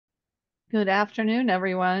Good afternoon,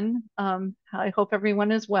 everyone. I hope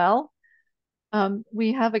everyone is well.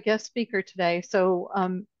 We have a guest speaker today, so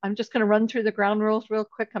I'm just going to run through the ground rules real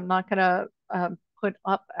quick. I'm not going to put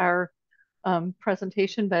up our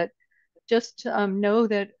presentation, but just know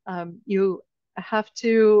that you have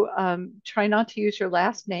to try not to use your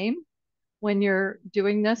last name when you're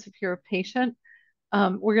doing this if you're a patient.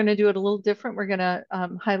 We're going to do it a little different. We're going to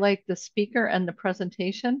highlight the speaker and the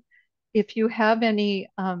presentation. If you have any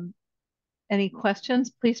questions,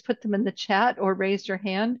 please put them in the chat or raise your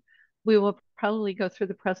hand. We will probably go through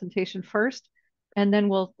the presentation first, and then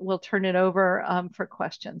we'll turn it over for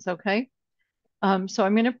questions, okay?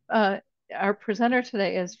 So our presenter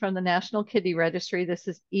today is from the National Kidney Registry. This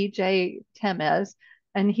is EJ Temez,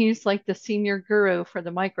 and he's like the senior guru for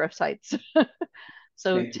the microsites.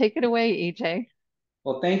 So Thank you. take it away, EJ.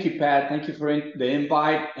 Well, thank you, Pat. Thank you for the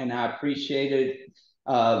invite, and I appreciate it.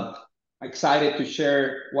 Excited to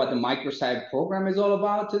share what the Microsite program is all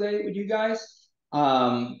about today with you guys.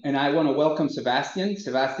 And I want to welcome Sebastian.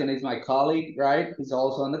 Sebastian is my colleague, right? He's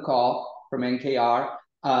also on the call from NKR.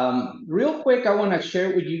 Real quick, I want to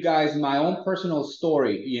share with you guys my own personal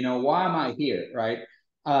story. You know, why am I here, right?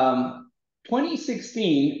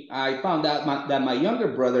 2016, I found out that my younger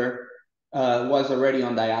brother was already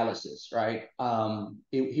on dialysis, right?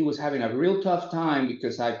 He was having a real tough time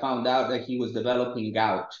because I found out that he was developing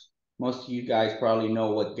gout. Most of you guys probably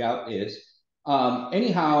know what gout is.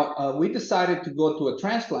 Anyhow, we decided to go to a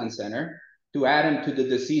transplant center to add him to the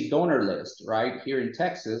deceased donor list, right, here in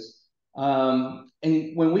Texas.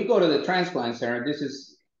 And when we go to the transplant center, this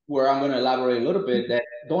is where I'm going to elaborate a little bit, that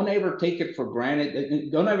don't ever take it for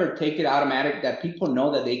granted. Don't ever take it automatic that people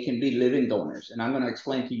know that they can be living donors. And I'm going to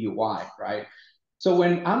explain to you why, right? So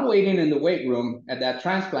when I'm waiting in the wait room at that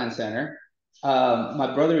transplant center,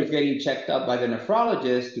 my brother is getting checked up by the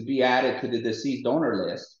nephrologist to be added to the deceased donor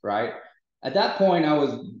list, right? At that point, I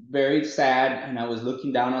was very sad and I was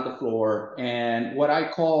looking down at the floor. And what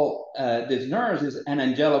I call this nurse is an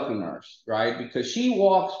angelical nurse, right? Because she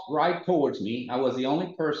walks right towards me. I was the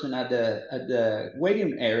only person at the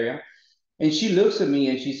waiting area. And she looks at me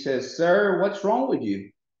and she says, "Sir, what's wrong with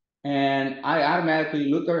you?" And I automatically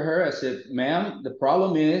looked at her. I said, "Ma'am, the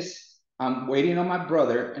problem is I'm waiting on my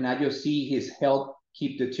brother and I just see his health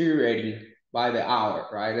keep deteriorating by the hour,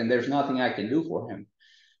 right? And there's nothing I can do for him."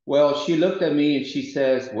 Well, she looked at me and she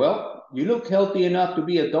says, "Well, you look healthy enough to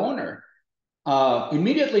be a donor."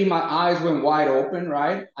 Immediately, my eyes went wide open,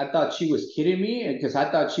 right? I thought she was kidding me because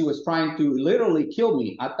I thought she was trying to literally kill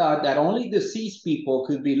me. I thought that only deceased people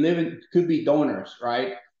could be donors,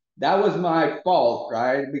 right? That was my fault,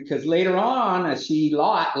 right? Because later on, as she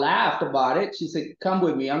laughed about it, she said, "Come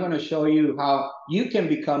with me. I'm going to show you how you can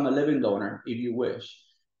become a living donor if you wish."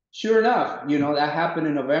 Sure enough, you know, that happened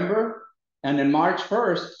in November. And then March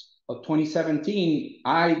 1st of 2017,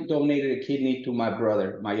 I donated a kidney to my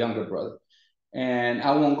brother, my younger brother. And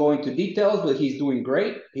I won't go into details, but he's doing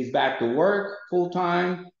great. He's back to work full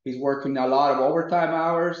time. He's working a lot of overtime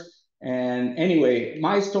hours. And anyway,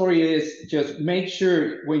 my story is just make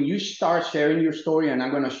sure when you start sharing your story, and I'm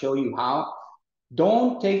going to show you how,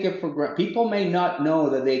 don't take it for granted. People may not know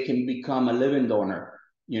that they can become a living donor.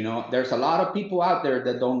 You know, there's a lot of people out there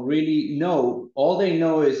that don't really know. All they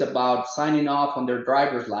know is about signing off on their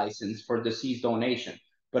driver's license for deceased donation.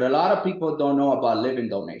 But a lot of people don't know about living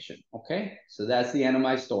donation. Okay, so that's the end of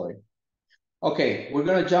my story. Okay, we're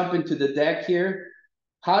going to jump into the deck here.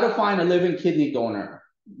 How to find a living kidney donor.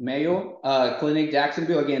 Mayo Clinic,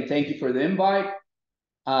 Jacksonville. Again, thank you for the invite.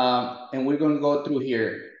 And we're going to go through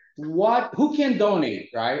here. Who can donate,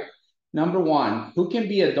 right? Number one, who can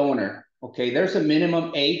be a donor? Okay, there's a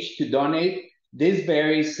minimum age to donate. This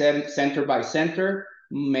varies center by center.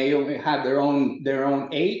 Mayo have their own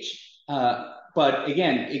age. But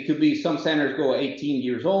again, it could be some centers go 18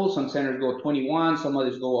 years old, some centers go 21, some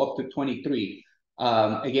others go up to 23.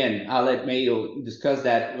 Again, I'll let Mayo discuss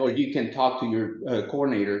that, or you can talk to your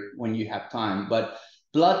coordinator when you have time. But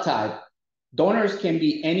blood type, donors can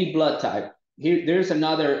be any blood type. This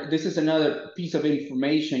is another piece of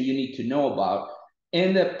information you need to know about.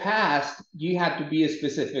 In the past, you had to be a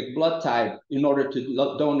specific blood type in order to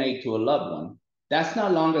donate to a loved one. That's no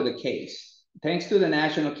longer the case. Thanks to the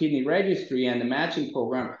National Kidney Registry and the matching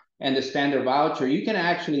program and the standard voucher, you can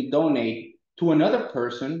actually donate to another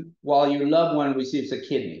person while your loved one receives a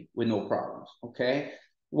kidney with no problems, okay?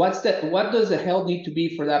 What does the health need to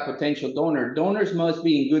be for that potential donor? Donors must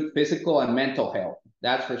be in good physical and mental health.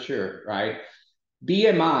 That's for sure, right?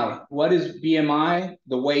 BMI. What is BMI?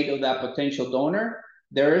 The weight of that potential donor.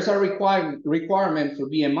 There is a requirement for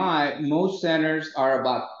BMI. Most centers are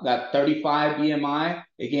about that 35 BMI.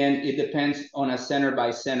 Again, it depends on a center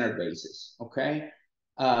by center basis, okay?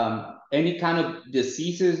 Any kind of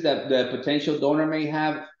diseases that the potential donor may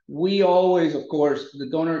have, we always, of course, the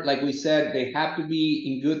donor, like we said, they have to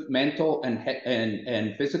be in good mental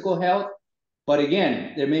and physical health. But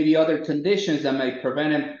again, there may be other conditions that may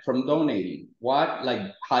prevent them from donating. What? Like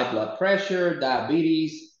high blood pressure,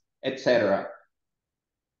 diabetes, etc.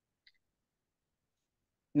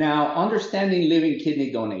 Now, understanding living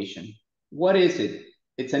kidney donation. What is it?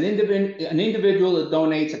 It's an individual that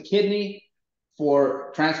donates a kidney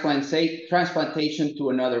for transplantation to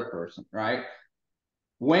another person, right?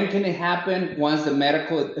 When can it happen? Once the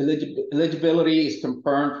medical eligibility is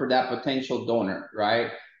confirmed for that potential donor,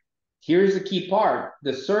 right? Here's the key part.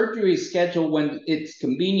 The surgery is scheduled when it's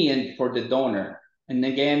convenient for the donor. And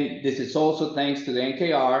again, this is also thanks to the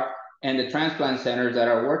NKR and the transplant centers that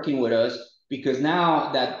are working with us, because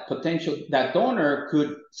now that donor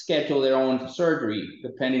could schedule their own surgery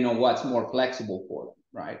depending on what's more flexible for them,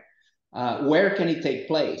 right? Where can it take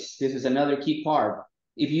place? This is another key part.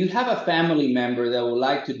 If you have a family member that would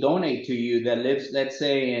like to donate to you that lives, let's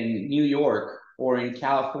say, in New York or in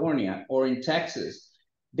California or in Texas,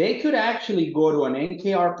 they could actually go to an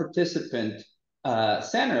NKR participant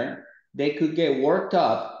center. They could get worked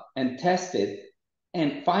up and tested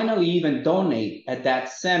and finally even donate at that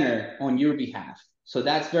center on your behalf. So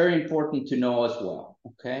that's very important to know as well,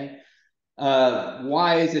 okay?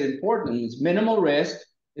 Why is it important? It's minimal risk,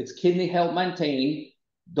 it's kidney health maintained,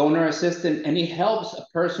 donor assistant, and it helps a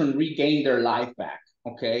person regain their life back,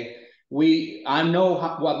 okay? I know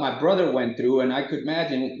what my brother went through, and I could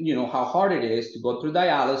imagine, how hard it is to go through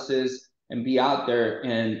dialysis and be out there,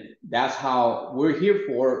 and that's how we're here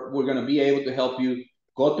for. We're gonna be able to help you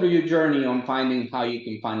go through your journey on finding how you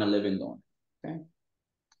can find a living donor, okay?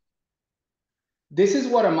 This is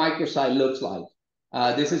what a microsite looks like.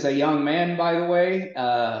 This is a young man, by the way,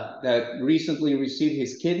 that recently received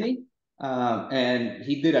his kidney. And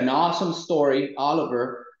he did an awesome story,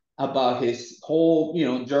 Oliver, about his whole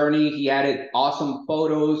journey. He added awesome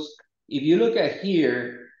photos. If you look at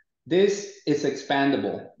here, this is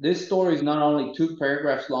expandable. This story is not only 2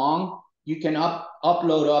 paragraphs long, you can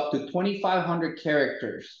upload up to 2,500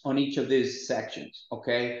 characters on each of these sections,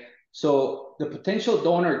 okay? So the potential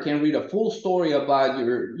donor can read a full story about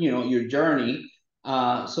your journey.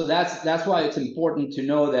 So that's why it's important to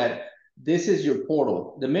know that this is your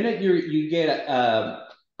portal. The minute you get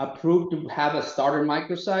approved to have a starter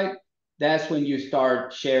microsite, that's when you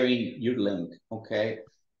start sharing your link, okay?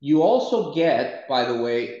 You also get, by the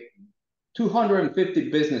way, 250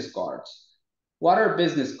 business cards. What are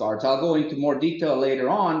business cards? I'll go into more detail later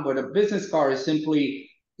on, but a business card is simply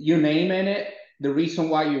your name in it, the reason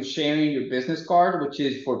why you're sharing your business card, which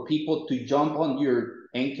is for people to jump on your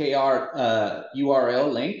NKR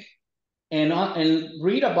URL link and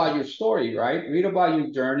read about your story, right? Read about your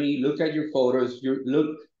journey, look at your photos,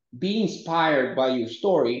 be inspired by your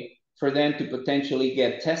story for them to potentially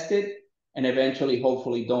get tested and eventually,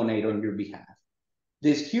 hopefully, donate on your behalf.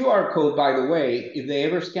 This QR code, by the way, if they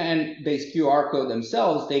ever scan this QR code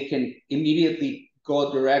themselves, they can immediately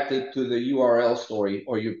go directly to the URL story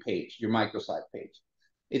or your page, your microsite page.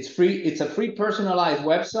 It's free. It's a free personalized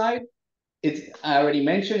website. I already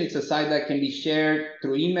mentioned, it's a site that can be shared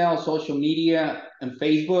through email, social media, and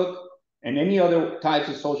Facebook, and any other types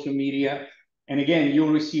of social media. And again,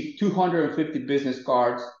 you'll receive 250 business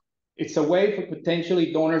cards. It's a way for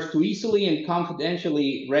potentially donors to easily and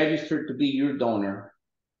confidentially register to be your donor.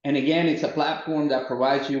 And again, it's a platform that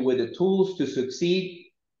provides you with the tools to succeed.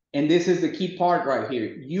 And this is the key part right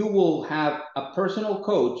here. You will have a personal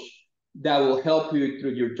coach that will help you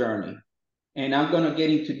through your journey. And I'm going to get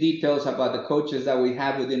into details about the coaches that we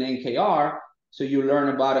have within NKR, so you learn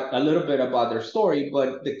about a little bit about their story.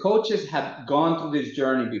 But the coaches have gone through this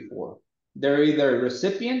journey before. They're either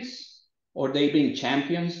recipients, or they've been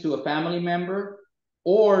champions to a family member,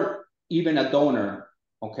 or even a donor,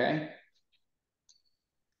 okay?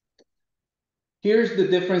 Here's the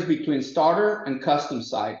difference between starter and custom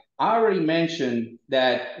site. I already mentioned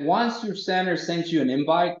that once your center sends you an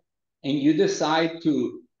invite and you decide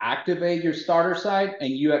to activate your starter site and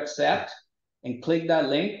you accept and click that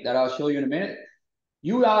link that I'll show you in a minute,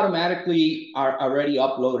 you automatically are already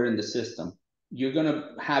uploaded in the system. You're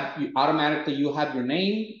gonna have, you'll have your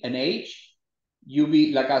name and age.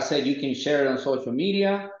 Like I said, you can share it on social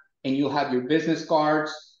media, and you'll have your business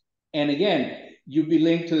cards. And again, you'll be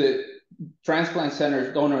linked to the transplant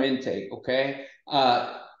center's donor intake, okay?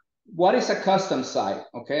 What is a custom site,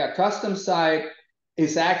 okay? A custom site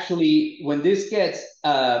is actually when this gets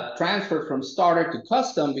transferred from starter to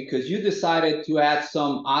custom, because you decided to add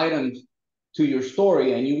some items to your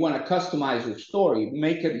story and you want to customize your story,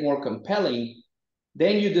 make it more compelling.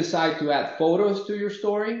 Then you decide to add photos to your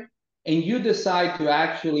story, and you decide to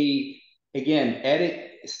actually, again,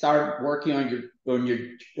 edit, start working on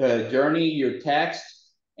your journey, your text.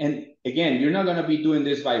 And again, you're not going to be doing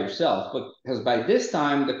this by yourself, but because by this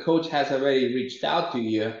time the coach has already reached out to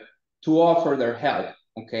you to offer their help.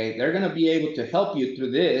 Okay, they're going to be able to help you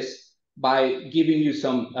through this by giving you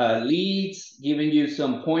some leads, giving you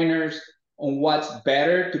some pointers on what's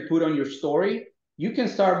better to put on your story. You can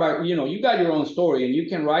start by, you got your own story and you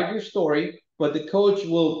can write your story, but the coach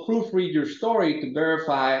will proofread your story to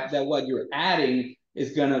verify that what you're adding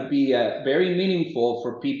is going to be very meaningful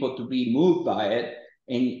for people to be moved by it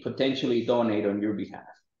and potentially donate on your behalf.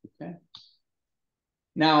 Okay.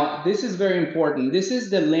 Now, this is very important. This is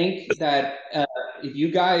the link that if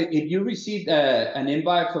you received an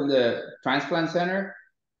invite from the transplant center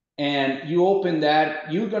and you open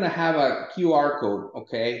that, you're going to have a QR code,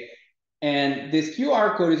 okay? And this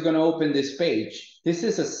QR code is going to open this page. This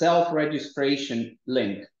is a self-registration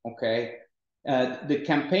link, okay? The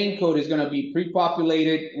campaign code is going to be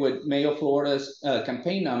pre-populated with Mayo Florida's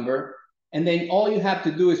campaign number. And then all you have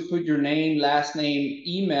to do is put your name, last name,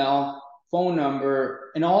 email, phone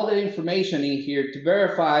number, and all the information in here to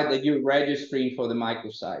verify that you're registering for the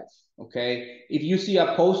microsite, okay? If you see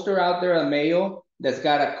a poster out there at Mayo that's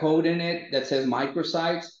got a code in it that says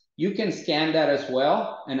microsites, you can scan that as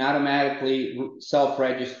well and automatically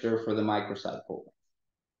self-register for the microsite program.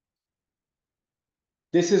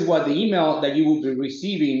 This is what the email that you will be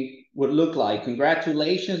receiving would look like.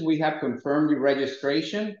 Congratulations, we have confirmed your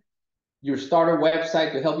registration. Your starter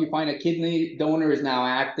website to help you find a kidney donor is now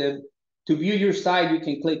active. To view your site, you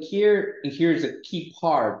can click here, and here's a key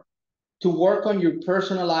part. To work on your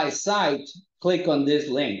personalized site, click on this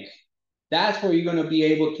link. That's where you're going to be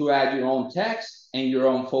able to add your own text and your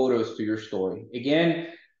own photos to your story. Again,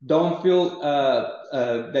 don't feel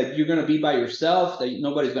that you're going to be by yourself, that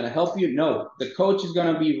nobody's going to help you. No, the coach is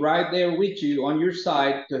going to be right there with you on your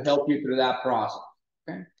side to help you through that process.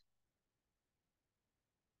 Okay.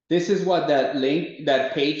 This is what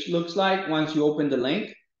that page looks like once you open the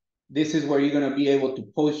link. This is where you're going to be able to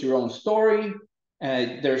post your own story.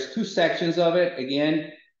 There's two sections of it.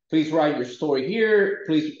 Again, please write your story here.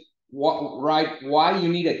 Please write why you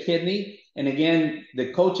need a kidney. And again,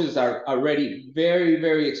 the coaches are already very,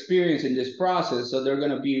 very experienced in this process. So they're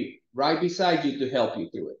going to be right beside you to help you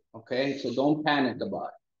through it. Okay, so don't panic about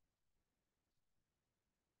it.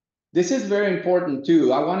 This is very important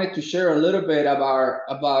too. I wanted to share a little bit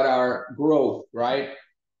about our growth, right?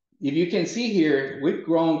 If you can see here, we've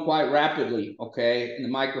grown quite rapidly, okay, in the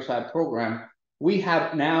microsite program. We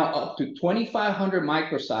have now up to 2,500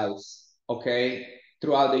 microsites, okay,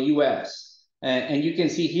 throughout the US. And you can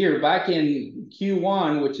see here, back in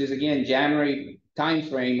Q1, which is again, January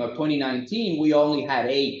timeframe of 2019, we only had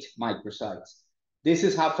 8 microsites. This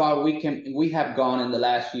is how far we have gone in the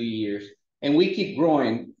last few years. And we keep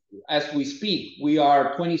growing. As we speak, we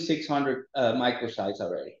are 2,600 microsites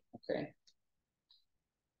already, okay?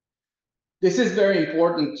 This is very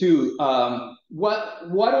important too. What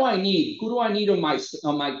do I need? Who do I need on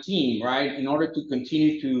my team, right? In order to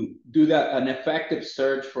continue to do an effective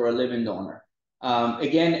search for a living donor.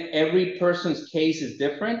 Again, every person's case is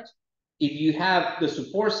different. If you have the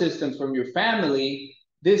support system from your family,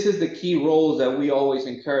 this is the key roles that we always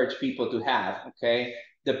encourage people to have, okay?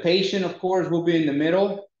 The patient, of course, will be in the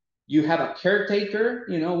middle. You have a caretaker,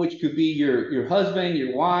 which could be your husband,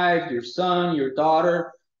 your wife, your son, your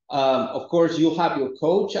daughter. Of course, you'll have your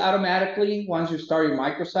coach automatically once you start your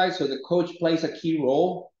microsite. So the coach plays a key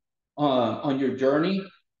role on your journey.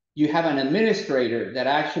 You have an administrator that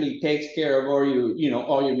actually takes care of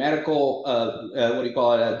all your medical,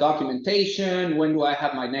 documentation. When do I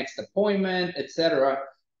have my next appointment, etc.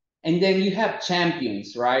 And then you have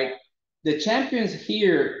champions, right? The champions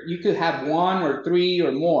here, you could have 1 or 3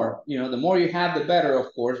 or more. The more you have, the better,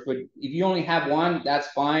 of course. But if you only have 1, that's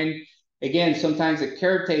fine. Again, sometimes a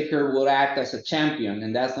caretaker will act as a champion,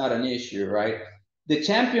 and that's not an issue, right? The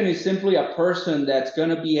champion is simply a person that's going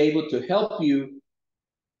to be able to help you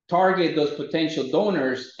target those potential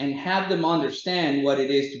donors and have them understand what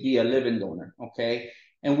it is to be a living donor, okay?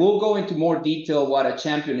 And we'll go into more detail what a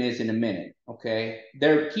champion is in a minute, okay?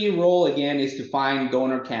 Their key role, again, is to find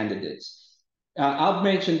donor candidates. I'll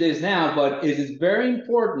mention this now, but it is very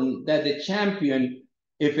important that the champion,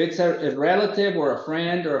 if it's a relative or a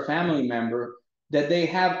friend or a family member, that they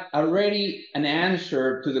have already an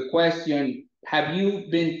answer to the question, have you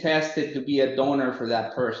been tested to be a donor for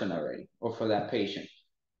that person already or for that patient?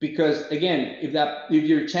 Because again, if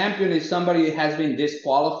your champion is somebody that has been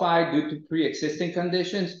disqualified due to pre-existing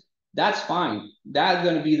conditions, that's fine. That's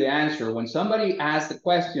going to be the answer. When somebody asks the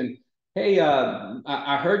question, hey,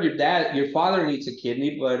 I heard your father needs a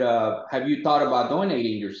kidney, but have you thought about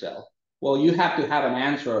donating yourself? Well, you have to have an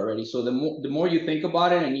answer already. So the more you think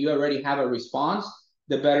about it and you already have a response,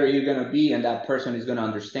 the better you're going to be, and that person is going to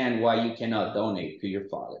understand why you cannot donate to your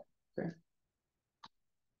father. Okay.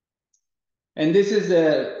 And this is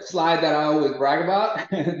a slide that I always brag about.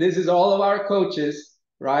 This is all of our coaches,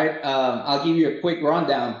 right? I'll give you a quick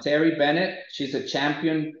rundown. Terry Bennett, she's a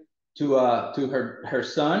champion to her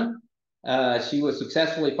son. She was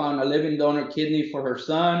successfully found a living donor kidney for her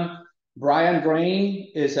son. Brian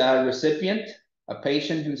Drain is a recipient, a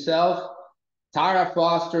patient himself. Tara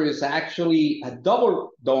Foster is actually a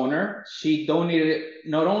double donor. She donated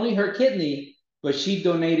not only her kidney, but she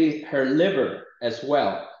donated her liver as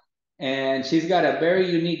well. And she's got a very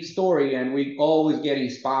unique story, and we always get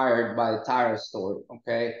inspired by Tara's story,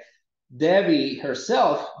 okay? Debbie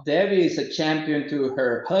herself, Debbie is a champion to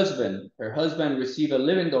her husband. Her husband received a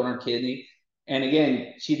living donor kidney. And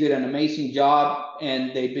again, she did an amazing job,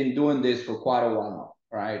 and they've been doing this for quite a while,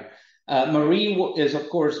 right? Marie is, of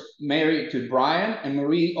course, married to Brian, and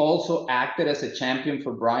Marie also acted as a champion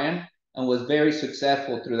for Brian and was very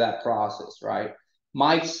successful through that process, right?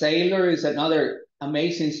 Mike Saylor is another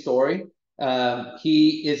amazing story.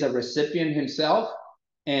 He is a recipient himself.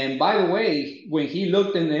 And by the way, when he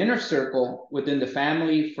looked in the inner circle within the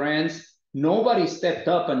family, friends, nobody stepped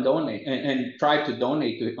up and tried to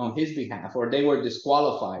donate on his behalf, or they were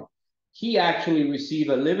disqualified. He actually received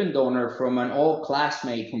a living donor from an old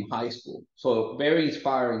classmate from high school. So very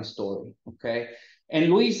inspiring story, okay? And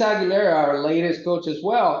Luis Aguilera, our latest coach as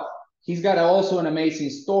well, he's got also an amazing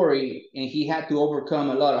story, and he had to overcome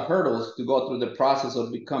a lot of hurdles to go through the process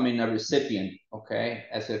of becoming a recipient, okay,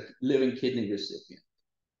 as a living kidney recipient.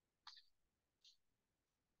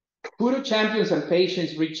 Who do champions and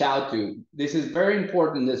patients reach out to? This is very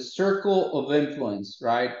important, the circle of influence,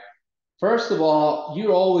 right? First of all,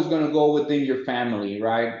 you're always going to go within your family,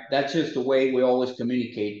 right? That's just the way we always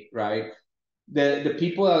communicate, right? The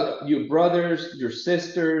people, your brothers, your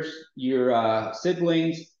sisters, your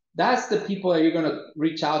siblings, that's the people that you're going to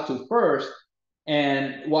reach out to first.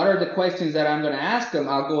 And what are the questions that I'm going to ask them?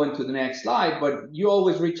 I'll go into the next slide, but you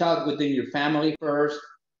always reach out within your family first,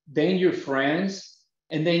 then your friends,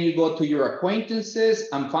 and then you go to your acquaintances,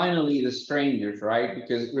 and finally the strangers, right?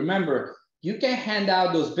 Because remember, you can hand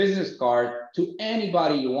out those business cards to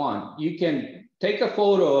anybody you want. You can take a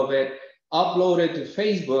photo of it, upload it to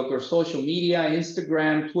Facebook or social media,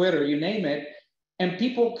 Instagram, Twitter, you name it, and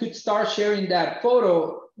people could start sharing that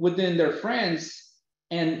photo within their friends.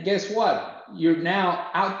 And guess what? You're now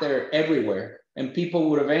out there everywhere, and people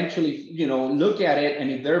would eventually, you know, look at it,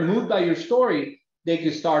 and if they're moved by your story, they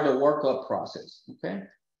could start a workup process, okay?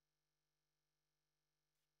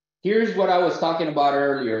 Here's what I was talking about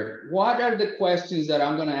earlier. What are the questions that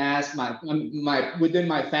I'm gonna ask within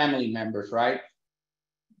my family members, right?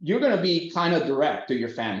 You're gonna be kind of direct to your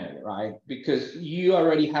family, right? Because you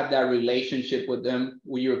already have that relationship with them,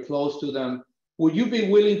 where you're close to them. Would you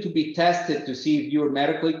be willing to be tested to see if you're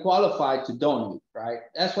medically qualified to donate, right?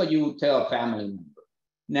 That's what you would tell a family member.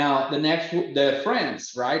 Now, the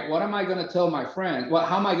friends, right? What am I going to tell my friends?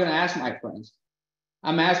 How am I going to ask my friends?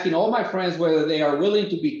 I'm asking all my friends whether they are willing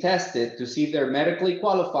to be tested to see if they're medically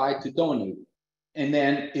qualified to donate. And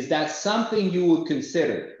then, is that something you would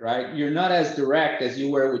consider, right? You're not as direct as you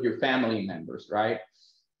were with your family members, right?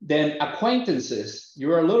 Then acquaintances,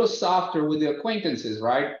 you're a little softer with the acquaintances,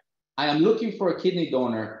 right? I am looking for a kidney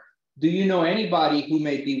donor. Do you know anybody who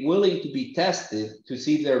may be willing to be tested to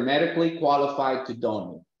see if they're medically qualified to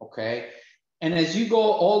donate, okay? And as you go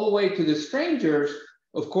all the way to the strangers,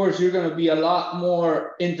 of course, you're going to be a lot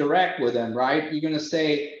more indirect with them, right? You're going to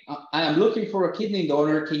say, I am looking for a kidney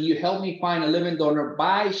donor. Can you help me find a living donor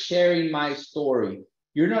by sharing my story?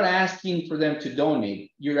 You're not asking for them to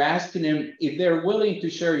donate. You're asking them if they're willing to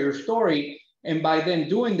share your story. And by them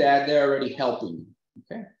doing that, they're already helping you,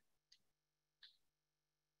 okay?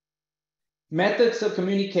 Methods of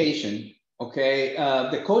communication, okay?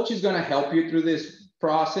 The coach is going to help you through this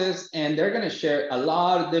process, and they're going to share a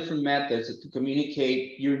lot of different methods to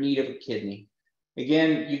communicate your need of a kidney.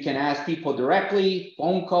 Again, you can ask people directly,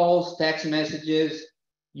 phone calls, text messages.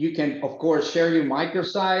 You can, of course, share your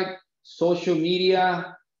microsite, social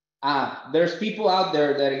media. There's people out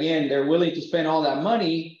there that, again, they're willing to spend all that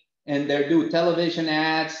money, and they do television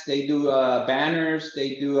ads, they do banners,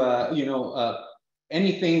 they do,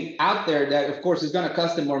 anything out there that, of course, is going to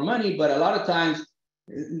cost them more money. But a lot of times,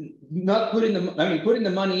 not putting putting the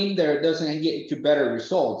money in there doesn't get you better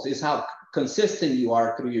results. It's how consistent you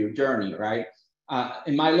are through your journey, right?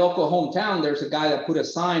 In my local hometown, there's a guy that put a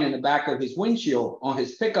sign in the back of his windshield on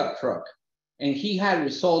his pickup truck, and he had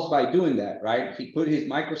results by doing that, right? He put his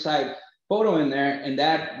microsite photo in there, and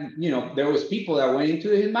that, there was people that went into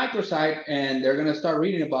his microsite and they're going to start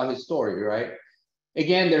reading about his story, right?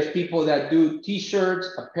 Again, there's people that do t-shirts,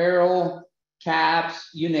 apparel, caps,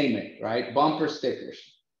 you name it, right? Bumper stickers.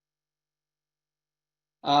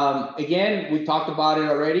 Again, we talked about it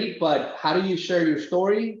already, but how do you share your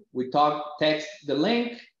story? We text the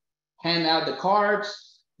link, hand out the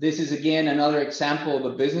cards. This is, again, another example of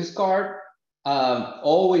a business card.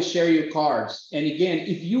 Always share your cards. And again,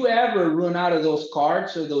 if you ever run out of those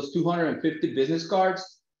cards, or those 250 business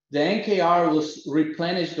cards, the NKR will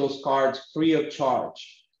replenish those cards free of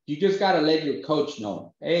charge. You just got to let your coach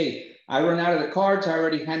know, hey, I run out of the cards. I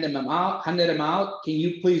already handed them out. Can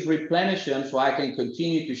you please replenish them so I can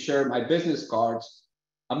continue to share my business cards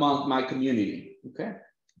among my community? Okay.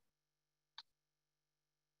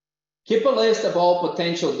 Keep a list of all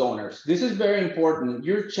potential donors. This is very important.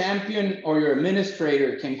 Your champion or your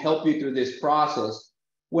administrator can help you through this process.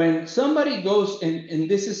 When somebody goes, and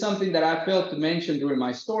this is something that I failed to mention during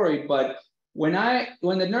my story, but when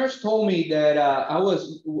the nurse told me that I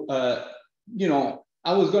was going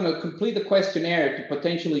to complete the questionnaire to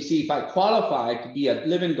potentially see if I qualified to be a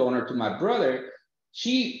living donor to my brother,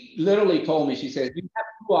 she literally told me, she said, you have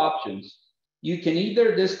two options. You can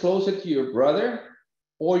either disclose it to your brother,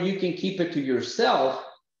 or you can keep it to yourself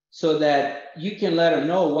so that you can let them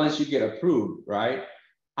know once you get approved, right?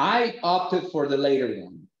 I opted for the later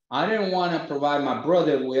one. I didn't want to provide my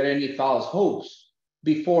brother with any false hopes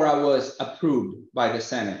before I was approved by the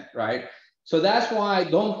Senate, right? So that's why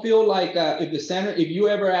don't feel like if you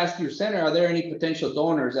ever ask your center, are there any potential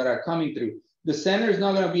donors that are coming through? The center is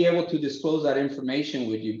not going to be able to disclose that information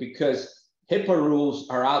with you because HIPAA rules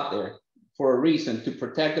are out there for a reason, to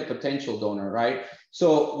protect the potential donor, right?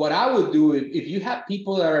 So what I would do, if you have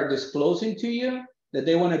people that are disclosing to you that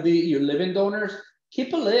they want to be your living donors,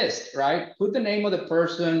 keep a list, right? Put the name of the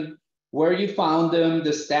person, where you found them,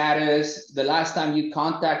 the status, the last time you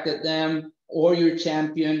contacted them, or your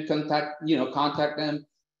champion, contact them,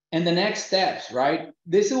 and the next steps, right?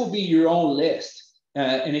 This will be your own list.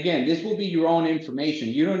 And again, this will be your own information.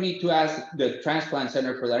 You don't need to ask the transplant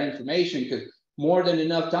center for that information, because more than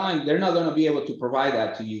enough time, they're not going to be able to provide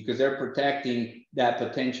that to you because they're protecting that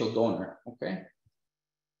potential donor, okay?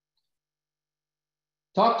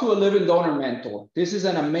 Talk to a living donor mentor. This is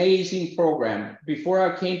an amazing program. Before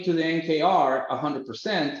I came to the NKR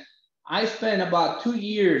 100%, I spent about 2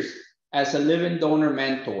 years as a living donor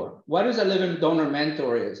mentor. What is a living donor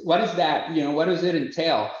mentor is? What is that? What does it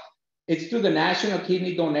entail? It's through the National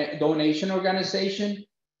Kidney Donation Organization.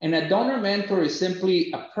 And a donor mentor is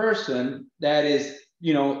simply a person that is,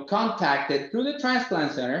 contacted through the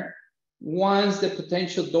transplant center. Once the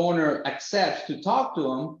potential donor accepts to talk to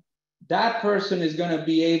them, that person is going to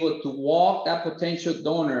be able to walk that potential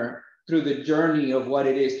donor through the journey of what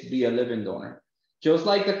it is to be a living donor. Just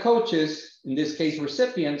like the coaches, in this case,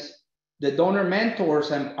 recipients, the donor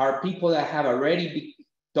mentors are people that have already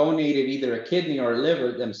donated either a kidney or a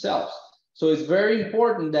liver themselves. So it's very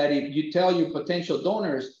important that if you tell your potential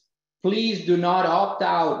donors, please do not opt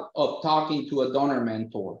out of talking to a donor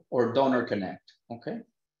mentor or donor connect, okay?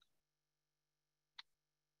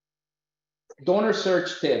 Donor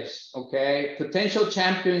search tips, okay? Potential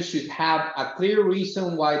champions should have a clear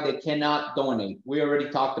reason why they cannot donate. We already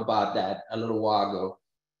talked about that a little while ago.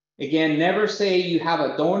 Again, never say you have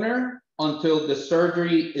a donor until the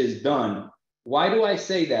surgery is done. Why do I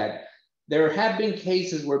say that? There have been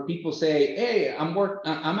cases where people say, hey, I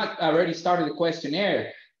already started the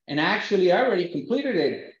questionnaire, and actually I already completed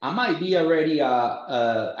it. I might be already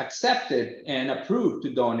accepted and approved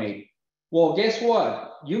to donate. Well, guess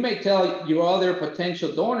what? You may tell your other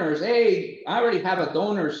potential donors, hey, I already have a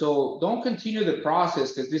donor, so don't continue the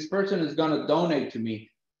process because this person is going to donate to me.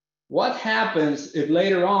 What happens if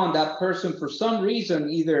later on that person, for some reason,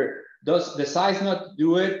 either decides not to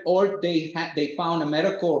do it, or they found a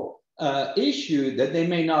medical issue that they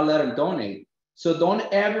may not let them donate? So don't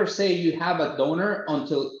ever say you have a donor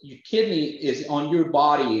until your kidney is on your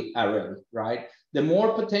body already, right? The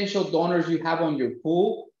more potential donors you have on your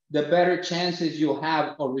pool, the better chances you'll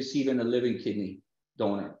have of receiving a living kidney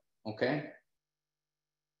donor, okay?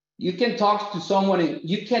 You can talk to someone,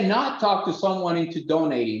 you cannot talk to someone into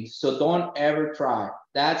donating, so don't ever try.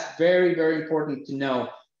 That's very, very important to know.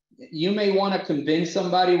 you may want to convince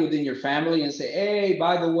somebody within your family and say, hey,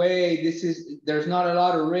 by the way, there's not a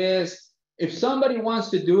lot of risk. If somebody wants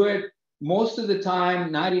to do it, most of the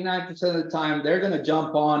time, 99% of the time, they're going to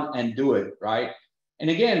jump on and do it, right? And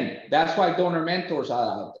again, that's why donor mentors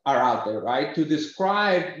are out there, right? To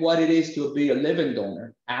describe what it is to be a living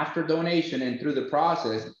donor after donation and through the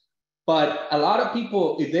process. But a lot of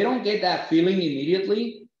people, if they don't get that feeling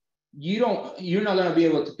immediately, you're not going to be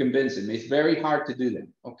able to convince them. It's very hard to do that.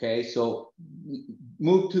 Okay. So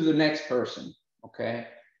move to the next person. Okay.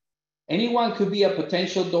 Anyone could be a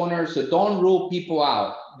potential donor. So don't rule people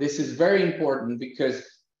out. This is very important because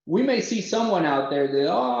we may see someone out there that,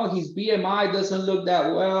 oh, his BMI doesn't look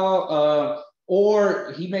that well,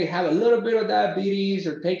 or he may have a little bit of diabetes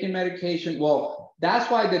or taking medication. Well, that's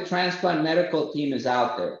why the transplant medical team is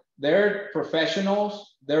out there. They're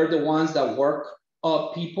professionals. They're the ones that work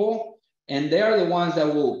up people, and they're the ones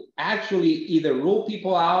that will actually either rule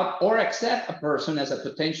people out or accept a person as a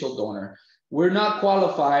potential donor. We're not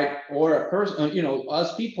qualified, or a person,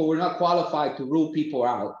 us people, we're not qualified to rule people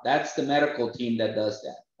out. That's the medical team that does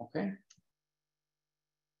that, okay?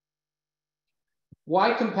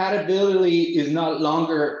 Why compatibility is not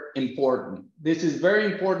longer important. This is very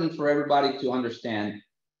important for everybody to understand.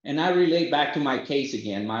 And I relate back to my case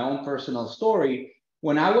again, my own personal story.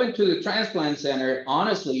 When I went to the transplant center,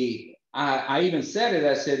 honestly, I even said it,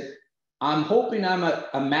 I said, I'm hoping I'm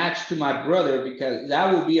a match to my brother, because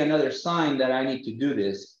that will be another sign that I need to do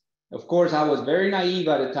this. Of course, I was very naive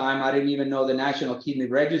at the time. I didn't even know the National Kidney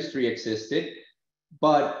Registry existed.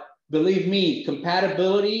 But believe me,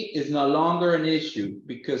 compatibility is no longer an issue,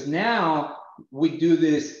 because now we do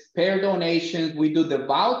this pair donations. We do the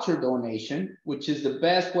voucher donation, which is the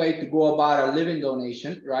best way to go about a living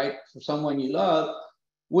donation, right? For someone you love,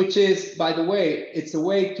 which is, by the way, it's a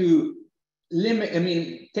way to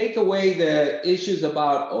take away the issues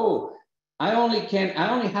about, oh, I only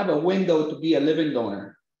have a window to be a living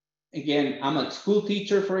donor. Again, I'm a school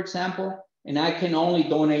teacher, for example, and I can only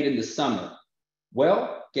donate in the summer.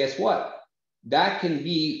 Well, guess what? That can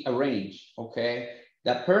be arranged, okay?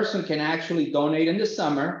 That person can actually donate in the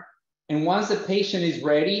summer, and once the patient is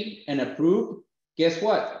ready and approved, guess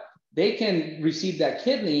what? They can receive that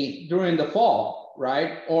kidney during the fall,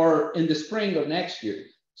 right? Or in the spring of next year.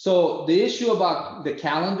 So the issue about the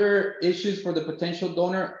calendar issues for the potential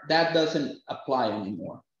donor, that doesn't apply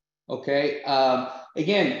anymore, okay?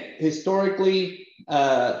 Again, historically,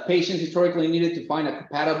 patients historically needed to find a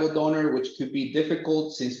compatible donor, which could be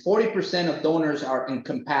difficult since 40% of donors are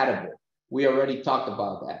incompatible. We already talked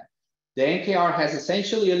about that. The NKR has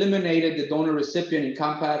essentially eliminated the donor-recipient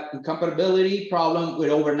incompatibility problem with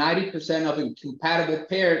over 90% of incompatible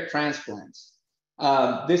paired transplants.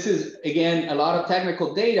 This is, again, a lot of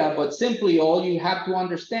technical data, but simply all you have to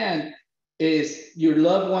understand is your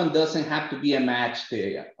loved one doesn't have to be a match to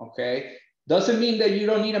you, okay? Doesn't mean that you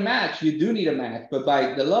don't need a match. You do need a match, but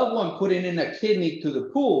by the loved one putting in a kidney to the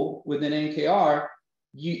pool with an NKR,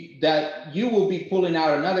 you will be pulling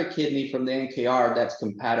out another kidney from the NKR that's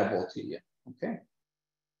compatible to you, okay?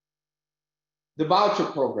 The voucher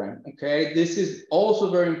program, okay? This is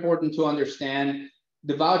also very important to understand.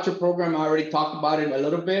 The voucher program, I already talked about it a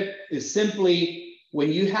little bit, is simply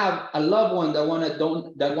when you have a loved one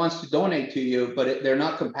that wants to donate to you, but they're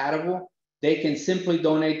not compatible, they can simply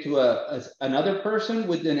donate to another person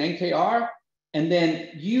with an NKR, and then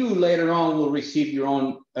you later on will receive your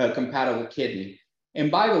own compatible kidney. And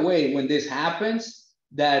by the way, when this happens,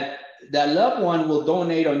 that loved one will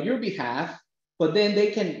donate on your behalf, but then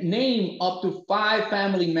they can name up to 5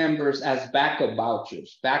 family members as backup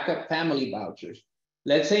vouchers, backup family vouchers.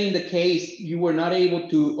 Let's say in the case you were not able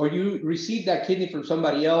to, or you received that kidney from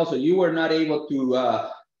somebody else, or you were not able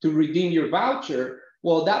to redeem your voucher.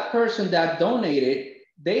 Well, that person that donated,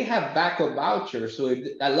 they have backup vouchers. So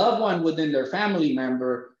if a loved one within their family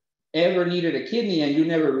member ever needed a kidney and you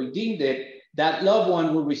never redeemed it, that loved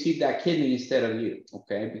one will receive that kidney instead of you,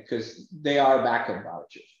 okay? Because they are backup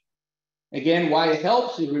vouchers. Again, why it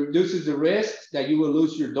helps, it reduces the risk that you will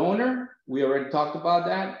lose your donor. We already talked about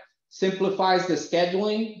that. Simplifies the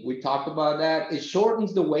scheduling. We talked about that. It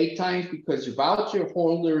shortens the wait times because your voucher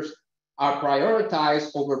holders are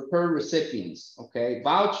prioritized over per recipients, okay?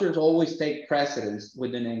 Vouchers always take precedence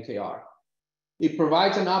with an NKR. It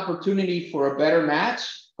provides an opportunity for a better match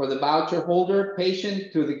for the voucher holder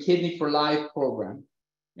patient through the Kidney for Life program.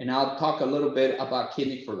 And I'll talk a little bit about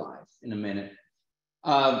Kidney for Life in a minute.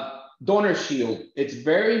 Donor Shield. It's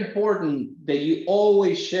very important that you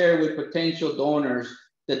always share with potential donors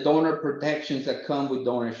the donor protections that come with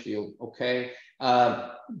Donor Shield, okay?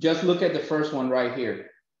 Just look at the first one right here.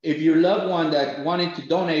 If your loved one that wanted to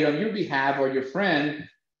donate on your behalf or your friend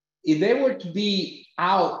if they were to be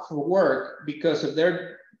out for work because of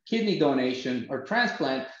their kidney donation or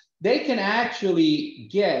transplant, they can actually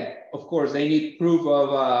get, of course, they need proof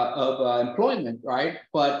of employment, right?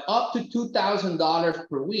 But up to $2,000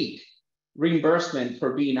 per week reimbursement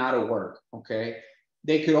for being out of work, okay?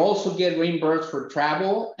 They could also get reimbursed for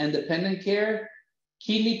travel and dependent care.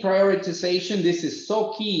 Kidney prioritization, this is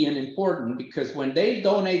so key and important because when they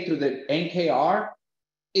donate to the NKR,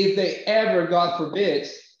 if they ever, God forbid,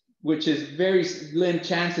 which is very slim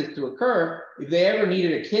chances to occur, if they ever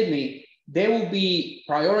needed a kidney, they will be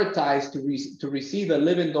prioritized to receive a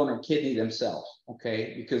living donor kidney themselves,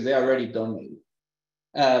 okay? Because they already donated.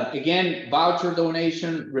 Again, voucher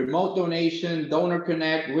donation, remote donation, donor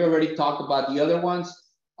connect. We already talked about the other ones.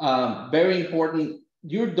 Very important.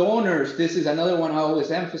 Your donors, this is another one I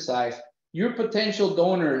always emphasize, your potential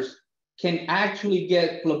donors can actually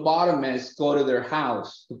get phlebotomists go to their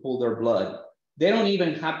house to pull their blood. They don't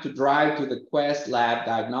even have to drive to the Quest lab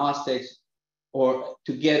diagnostics or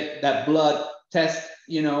to get that blood test,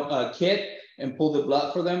 kit and pull the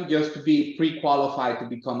blood for them just to be pre-qualified to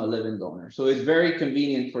become a living donor. So it's very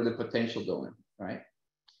convenient for the potential donor, right?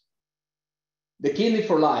 The kidney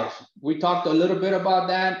for life. We talked a little bit about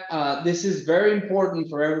that. This is very important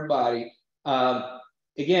for everybody.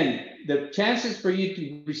 Again, the chances for you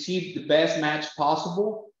to receive the best match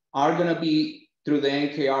possible are going to be through the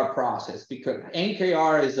NKR process because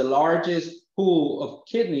NKR is the largest pool of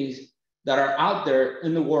kidneys that are out there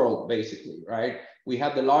in the world, basically, right? We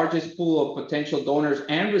have the largest pool of potential donors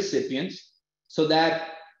and recipients. So that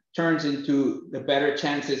turns into the better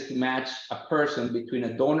chances to match a person between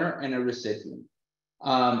a donor and a recipient.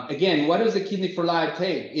 Again, what does the Kidney for Life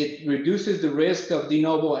take? It reduces the risk of de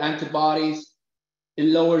novo antibodies. It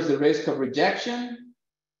lowers the risk of rejection,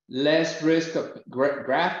 less risk of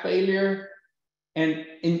graft failure. And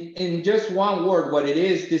in just one word, what it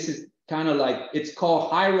is, this is kind of like, it's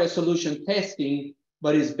called high resolution testing,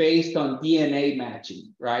 but it's based on DNA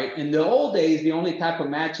matching, right? In the old days, the only type of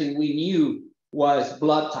matching we knew was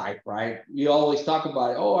blood type, right? We always talk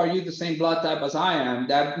about, oh, are you the same blood type as I am?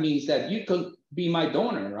 That means that you could be my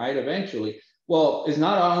donor, right? Eventually. Well, it's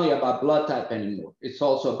not only about blood type anymore. It's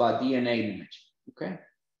also about DNA matching, okay?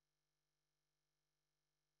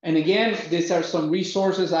 And again, these are some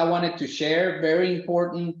resources I wanted to share, very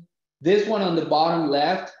important. This one on the bottom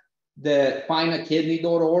left, the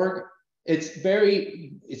findakidney.org. It's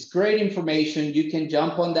great information. You can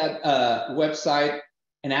jump on that website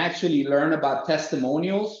and actually learn about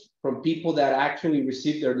testimonials from people that actually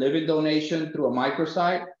received their living donation through a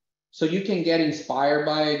microsite. So you can get inspired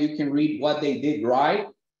by it. You can read what they did right,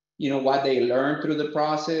 what they learned through the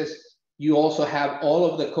process. You also have all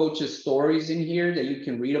of the coaches' stories in here that you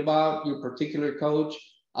can read about your particular coach.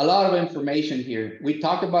 A lot of information here. We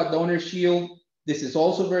talked about Donor Shield. This is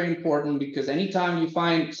also very important because anytime you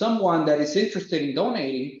find someone that is interested in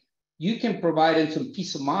donating, you can provide them some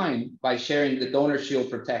peace of mind by sharing the Donor Shield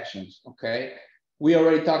protections, okay? We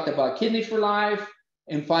already talked about Kidney for Life.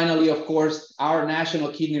 And finally, of course, our National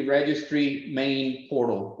Kidney Registry main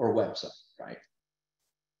portal or website, right?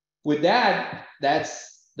 With that, that's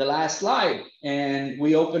the last slide. And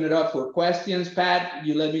we open it up for questions. Pat,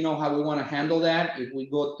 you let me know how we want to handle that, if we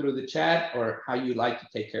go through the chat or how you like to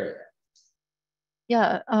take care of that.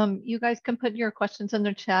 Yeah, you guys can put your questions in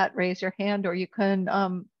the chat, raise your hand, or you can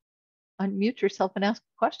unmute yourself and ask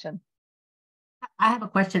a question. I have a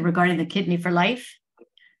question regarding the Kidney for Life.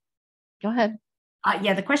 Go ahead.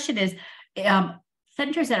 Yeah, the question is,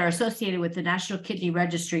 centers that are associated with the National Kidney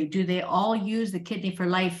Registry, do they all use the Kidney for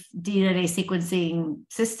Life DNA sequencing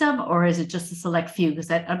system, or is it just a select few? Because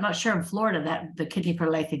I'm not sure in Florida that the Kidney for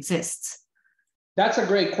Life exists. That's a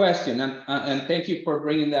great question, and thank you for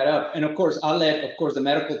bringing that up. And of course, I'll let, of course, the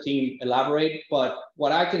medical team elaborate. But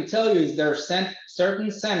what I can tell you is there are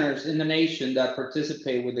certain centers in the nation that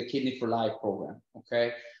participate with the Kidney for Life program.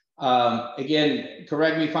 Okay. Again,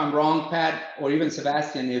 correct me if I'm wrong, Pat, or even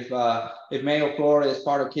Sebastian, if Mayo, Florida is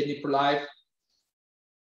part of Kidney for Life.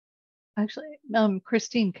 Actually,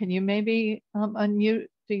 Christine, can you maybe unmute?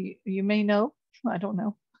 You may know. I don't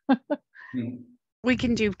know. We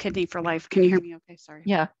can do Kidney for Life. Can you hear me okay? Sorry.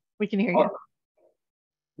 Yeah, we can hear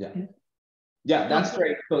you. Yeah, that's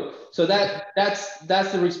great. So that's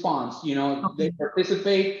the response. They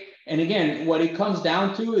participate. And again, what it comes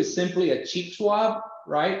down to is simply a cheek swab,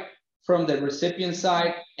 right? From the recipient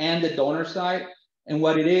side and the donor side. And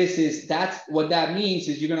what it is what that means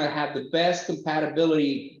is you're going to have the best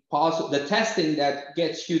compatibility possible, the testing that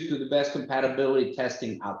gets you to the best compatibility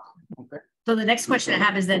testing outcome. Okay. So the next question I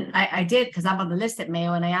have is that I did, because I'm on the list at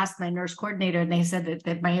Mayo, and I asked my nurse coordinator, and they said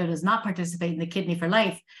that Mayo does not participate in the Kidney for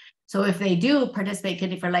Life. So if they do participate in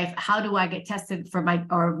Kidney for Life, how do I get tested for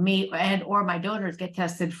or my donors get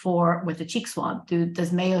tested for with the cheek swab?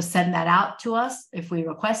 Does Mayo send that out to us if we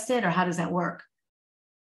request it, or how does that work?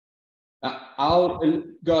 I'll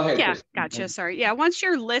go ahead. Yeah, Kristen. gotcha. Sorry. Yeah, once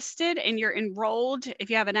you're listed and you're enrolled, if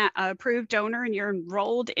you have an approved donor and you're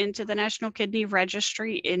enrolled into the National Kidney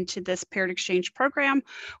Registry, into this paired exchange program,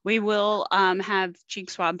 we will have cheek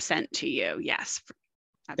swab sent to you. Yes,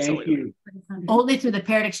 absolutely. Thank you. Only through the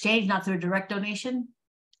paired exchange, not through direct donation?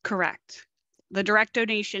 Correct. The direct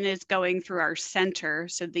donation is going through our center.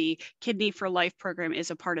 So the Kidney for Life program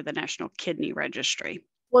is a part of the National Kidney Registry.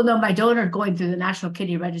 Well, no, my donor going through the National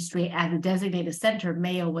Kidney Registry at the designated center,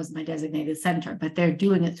 Mayo was my designated center, but they're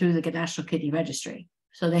doing it through the National Kidney Registry.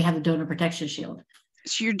 So they have the donor protection shield.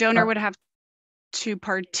 So your donor would have to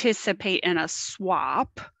participate in a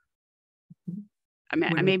swap. I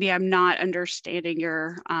mean, maybe I'm not understanding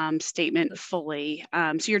your statement fully.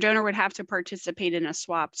 So your donor would have to participate in a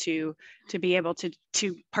swap to be able to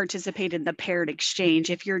participate in the paired exchange.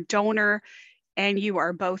 If your donor and you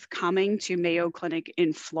are both coming to Mayo Clinic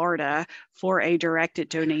in Florida for a directed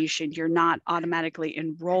donation, you're not automatically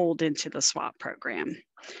enrolled into the swap program.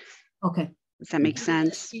 Okay. Does that make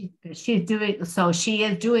sense? She is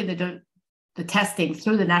doing the testing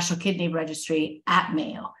through the National Kidney Registry at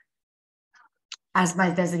Mayo as my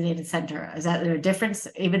designated center. Is that there a difference?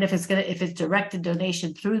 Even if it's directed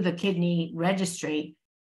donation through the kidney registry,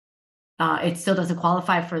 it still doesn't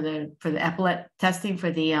qualify for the epaulette testing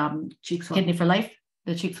for the cheek swab. Kidney for Life,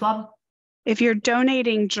 the cheek swab. If you're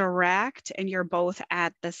donating direct and you're both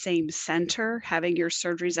at the same center, having your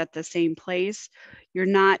surgeries at the same place, you're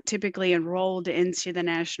not typically enrolled into the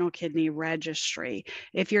National Kidney Registry.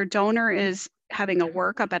 If your donor is having a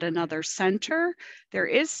workup at another center, there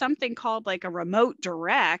is something called like a remote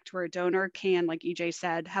direct, where a donor can, like EJ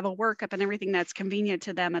said, have a workup and everything that's convenient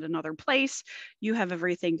to them at another place. You have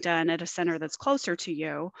everything done at a center that's closer to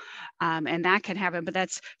you, and that can happen. But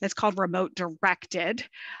that's called remote directed.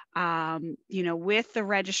 With the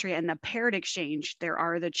registry and the paired exchange, there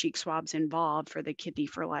are the cheek swabs involved for the Kidney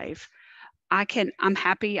for Life. I'm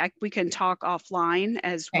happy. We can talk offline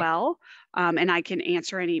as well. And I can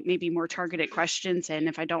answer any maybe more targeted questions. And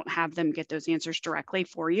if I don't have them, get those answers directly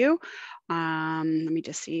for you. Let me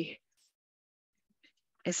just see.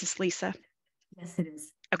 Is this Lisa? Yes, it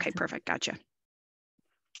is. Okay, perfect. Gotcha.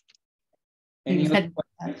 You sent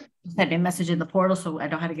a message in the portal, so I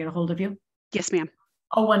know how to get a hold of you. Yes, ma'am.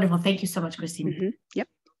 Oh, wonderful. Thank you so much, Christine. Mm-hmm. Yep.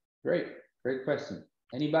 Great question.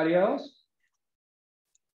 Anybody else?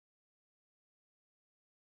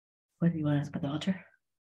 What do you want to ask about the voucher?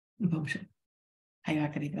 The voucher. How you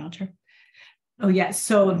activate the voucher? Oh, yeah.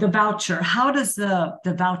 So the voucher, how does the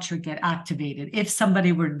voucher get activated? If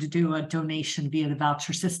somebody were to do a donation via the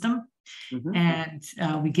voucher system, and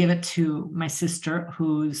we give it to my sister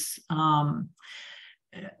who's at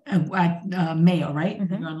Mayo, right?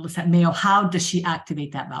 You're on the list at Mayo. How does she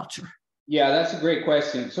activate that voucher? Yeah, that's a great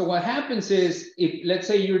question. So what happens is, if let's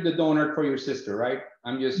say you're the donor for your sister, right?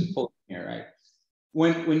 I'm just pulling here, right?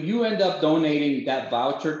 When you end up donating that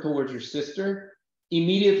voucher towards your sister,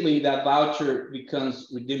 immediately that voucher becomes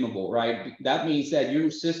redeemable, right? That means that your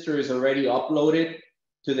sister is already uploaded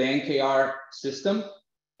to the NKR system,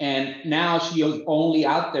 and now she is only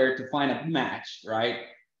out there to find a match, right?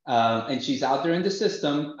 And she's out there in the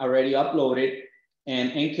system, already uploaded,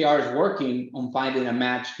 and NKR is working on finding a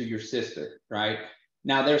match to your sister, right?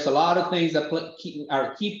 Now, there's a lot of things that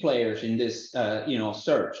are key players in this,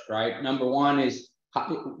 search, right? Number one is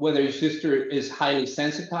whether your sister is highly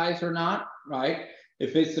sensitized or not, right?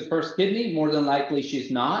 If it's the first kidney, more than likely she's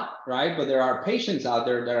not, right? But there are patients out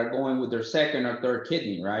there that are going with their second or third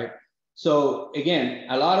kidney, right? So again,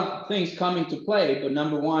 a lot of things come into play, but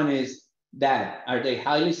number one is that, are they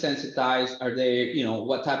highly sensitized? Are they,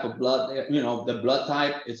 what type of blood, the blood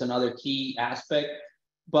type is another key aspect.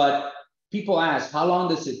 But people ask, how long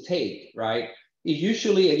does it take, right? It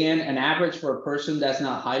usually, again, an average for a person that's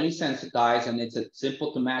not highly sensitized and it's a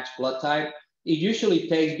simple to match blood type, it usually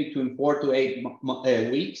takes between 4 to 8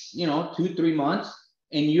 weeks, 2-3 months,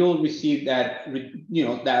 and you'll receive that,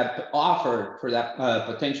 that offer for that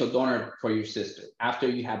potential donor for your sister after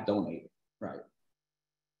you have donated, right?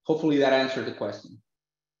 Hopefully that answered the question.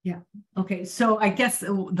 Yeah. Okay. So I guess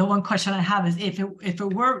the one question I have is, if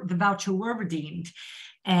the voucher were redeemed,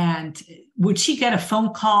 and would she get a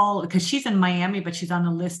phone call, because she's in Miami, but she's on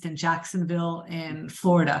the list in Jacksonville in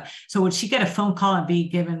Florida. So would she get a phone call and be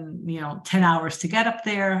given, 10 hours to get up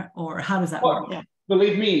there, or how does that work? Yeah.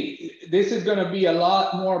 Believe me, this is going to be a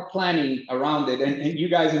lot more planning around it. And you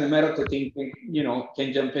guys in the medical team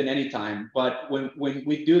can jump in anytime. But when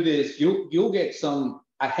we do this, you'll get some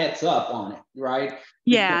a heads up on it, right?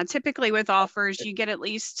 Yeah, typically with offers, you get at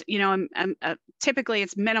least, typically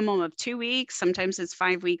it's minimum of 2 weeks. Sometimes it's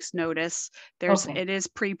 5 weeks notice. It is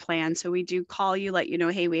pre-planned. So we do call you, let you know,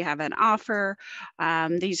 hey, we have an offer.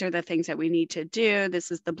 These are the things that we need to do.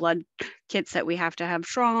 This is the blood kits that we have to have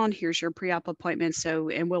drawn. Here's your pre-op appointment. So,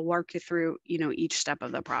 and we'll work you through, each step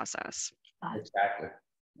of the process. Exactly.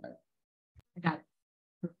 Right. I got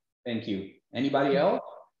it. Thank you. Anybody else?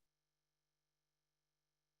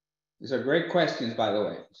 These are great questions, by the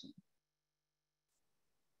way.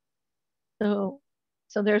 So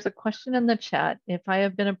there's a question in the chat. If I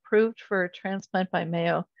have been approved for a transplant by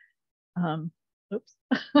Mayo, oops.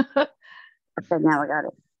 Okay, now I got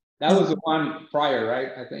it. That was the one prior, right?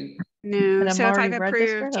 I think. No, And so if I've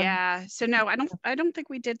registered, approved, yeah. So no, I don't think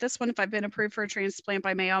we did this one. If I've been approved for a transplant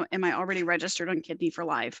by Mayo, am I already registered on Kidney for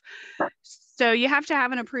Life? So you have to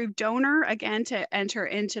have an approved donor again to enter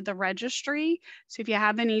into the registry. So if you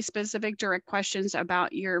have any specific direct questions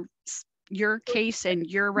about your case and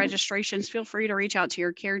your registrations, feel free to reach out to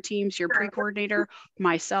your care teams, your pre-coordinator,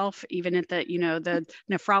 myself, even at the, the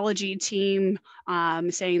nephrology team,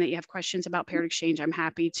 saying that you have questions about paired exchange. I'm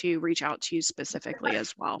happy to reach out to you specifically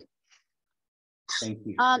as well. Thank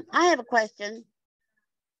you. I have a question.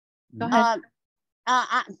 Go ahead.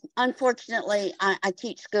 Unfortunately, I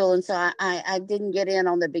teach school, and so I didn't get in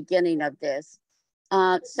on the beginning of this.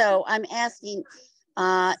 So I'm asking,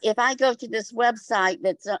 if I go to this website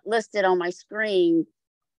that's listed on my screen,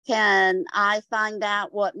 can I find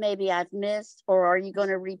out what maybe I've missed, or are you going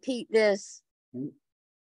to repeat this?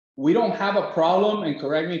 We don't have a problem, and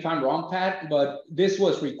correct me if I'm wrong, Pat, but this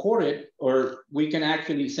was recorded, or we can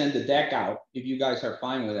actually send the deck out if you guys are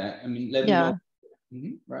fine with that. I mean, let me know.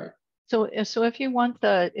 Right. So if you want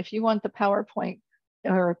the PowerPoint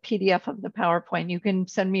or a PDF of the PowerPoint, you can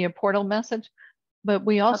send me a portal message. But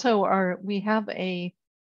we also we have a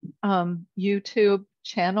YouTube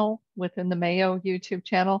channel within the Mayo YouTube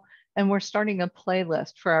channel, and we're starting a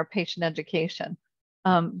playlist for our patient education.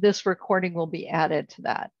 This recording will be added to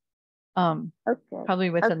that. Probably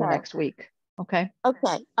within the next week. Okay.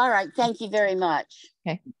 Okay. All right. Thank you very much.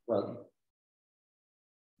 Okay. Welcome.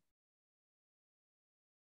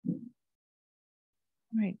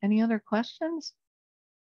 All right. Any other questions?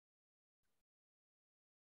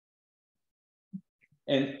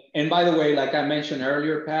 And by the way, like I mentioned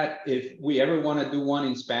earlier, Pat, if we ever want to do one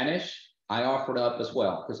in Spanish, I offered up as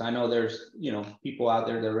well, because I know there's people out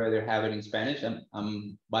there that rather have it in Spanish.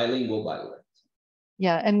 I'm bilingual, by the way.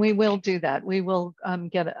 Yeah, and we will do that. We will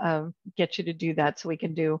get you to do that, so we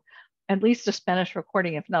can do at least a Spanish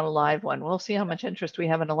recording, if not a live one. We'll see how much interest we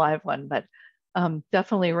have in a live one, but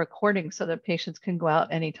definitely recording so that patients can go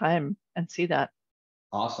out anytime and see that.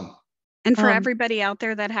 Awesome. And for everybody out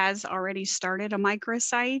there that has already started a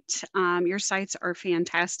microsite, your sites are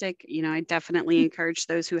fantastic. I definitely encourage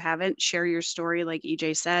those who haven't, share your story, like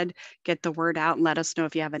EJ said, get the word out and let us know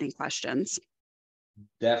if you have any questions.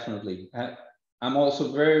 Definitely. I'm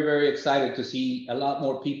also very, very excited to see a lot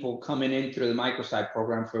more people coming in through the Microsite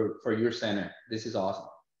program for your center. This is awesome.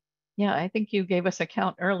 Yeah, I think you gave us a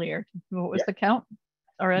count earlier. What was the count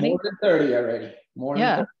already? More than 30 already. More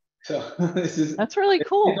than 30. So that's really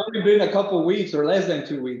cool. It's only been a couple of weeks or less than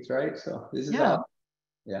 2 weeks, right? So this is awesome.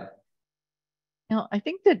 Yeah. Now, I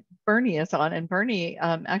think that Bernie is on, and Bernie,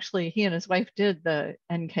 actually, he and his wife did the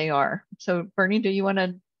NKR. So Bernie, do you want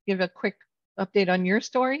to give a quick update on your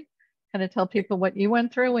story? Kind of tell people what you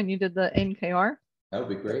went through when you did the NKR? That would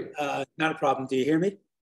be great. Not a problem. Do you hear me?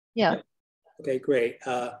 Yeah. Okay, great.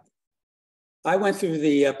 I went through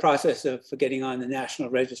the process of getting on the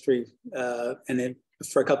National Registry and then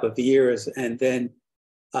for a couple of years, and then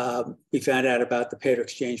we found out about the paired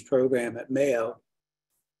exchange program at Mayo.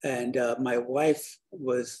 And my wife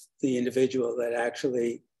was the individual that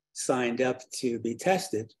actually signed up to be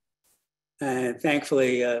tested. And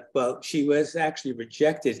thankfully, well, she was actually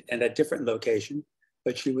rejected at a different location,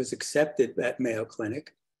 but she was accepted at Mayo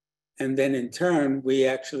Clinic. And then in turn, we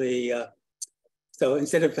actually, so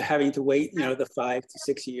instead of having to wait, the 5 to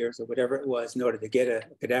 6 years or whatever it was in order to get a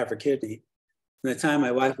cadaver kidney, from the time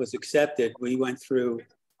my wife was accepted, we went through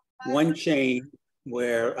one chain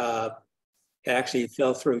where it actually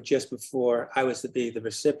fell through just before I was to be the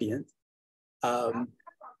recipient.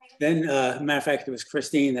 Then, matter of fact, it was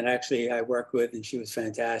Christine that actually I worked with, and she was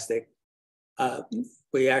fantastic.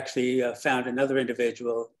 We actually found another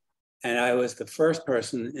individual, and I was the first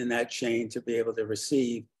person in that chain to be able to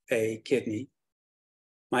receive a kidney.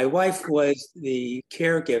 My wife was the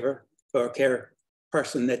caregiver or care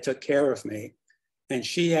person that took care of me, and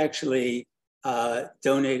she actually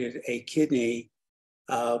donated a kidney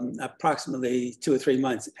approximately 2 or 3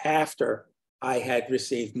 months after I had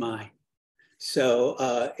received mine.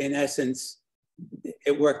 So in essence,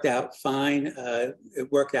 it worked out fine.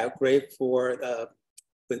 It worked out great for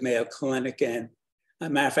with Mayo Clinic. And as a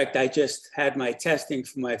matter of fact, I just had my testing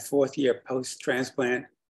for my 4th year post-transplant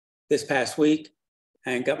this past week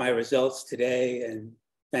and got my results today. And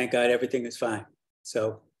thank God everything is fine.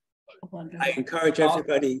 So Wonderful. I encourage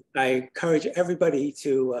everybody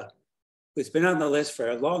to, who's been on the list for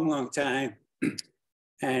a long, long time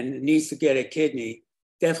and needs to get a kidney,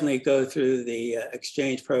 definitely go through the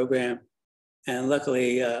exchange program. And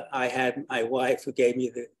luckily, I had my wife who gave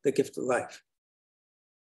me the gift of life.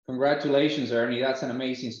 Congratulations, Ernie. That's an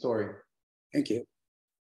amazing story. Thank you.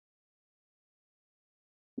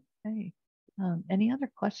 Okay. Any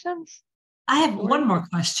other questions? I have one more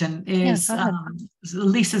question. Is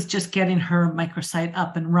Lisa's just getting her microsite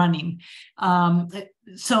up and running.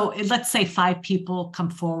 So let's say 5 people come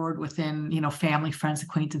forward within, family, friends,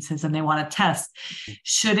 acquaintances, and they want to test.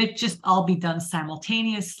 Should it just all be done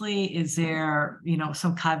simultaneously? Is there,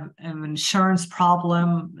 some kind of insurance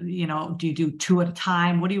problem? Do you do 2 at a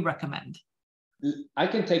time? What do you recommend? I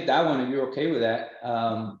can take that one if you're okay with that.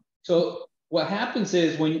 So what happens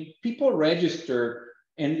is when people register,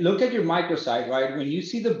 and look at your microsite, right? When you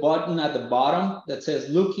see the button at the bottom that says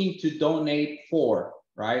looking to donate for,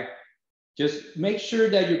 right? Just make sure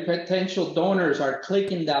that your potential donors are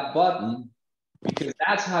clicking that button, because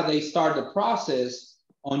that's how they start the process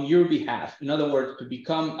on your behalf. In other words, to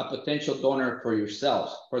become a potential donor for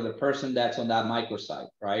yourselves, for the person that's on that microsite,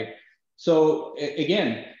 right? So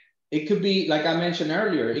again, it could be, like I mentioned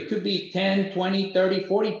earlier, it could be 10, 20, 30,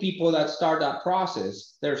 40 people that start that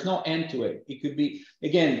process. There's no end to it. It could be,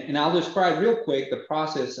 again, and I'll describe real quick the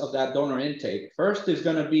process of that donor intake. First is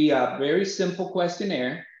going to be a very simple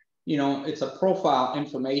questionnaire. It's a profile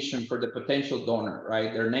information for the potential donor,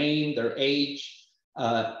 right? Their name, their age,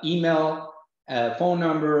 email, phone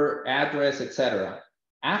number, address, etc.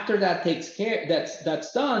 After that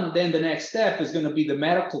that's done, then the next step is going to be the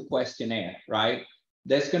medical questionnaire, right?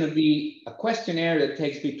 That's going to be a questionnaire that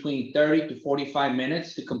takes between 30 to 45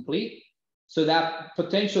 minutes to complete. So that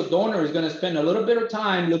potential donor is going to spend a little bit of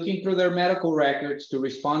time looking through their medical records to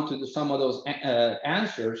respond to some of those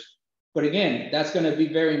answers. But again, that's going to be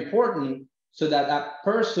very important so that that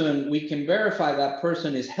person, we can verify that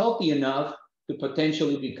person is healthy enough to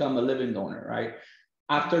potentially become a living donor, right?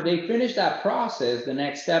 After they finish that process, the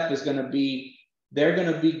next step is going to be they're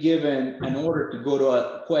going to be given an order to go to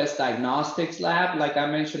a Quest Diagnostics lab, like I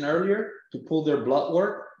mentioned earlier, to pull their blood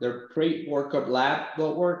work, their pre-workup lab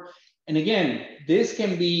blood work. And again, this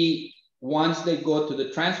can be once they go to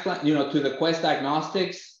the transplant, to the Quest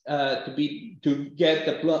Diagnostics to get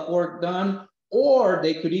the blood work done, or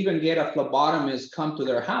they could even get a phlebotomist come to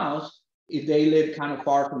their house if they live kind of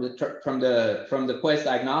far from the Quest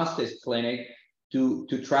Diagnostics clinic to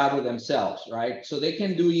travel themselves, right? So they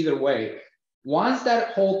can do either way. Once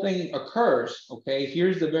that whole thing occurs, okay,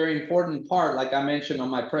 here's the very important part, like I mentioned on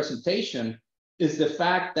my presentation, is the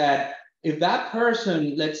fact that if that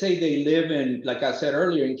person, let's say they live in, like I said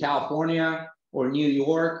earlier, in California or New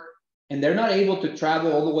York, and they're not able to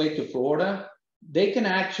travel all the way to Florida, they can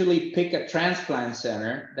actually pick a transplant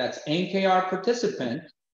center that's NKR participant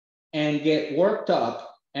and get worked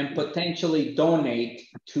up and potentially donate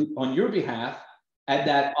on your behalf at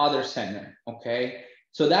that other center, okay?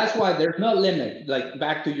 So that's why there's no limit, like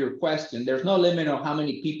back to your question, there's no limit on how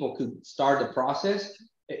many people could start the process.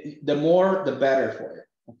 The more, the better for it,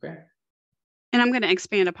 okay? And I'm going to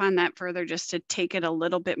expand upon that further just to take it a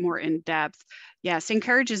little bit more in depth. Yes,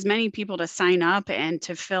 encourage as many people to sign up and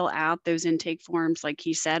to fill out those intake forms, like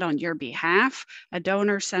he said, on your behalf. A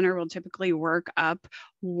donor center will typically work up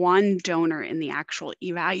one donor in the actual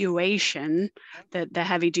evaluation, the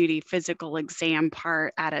heavy duty physical exam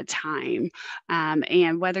part at a time.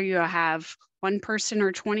 And whether you have 1 person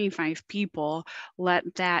or 25 people, let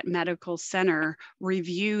that medical center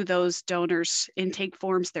review those donors' intake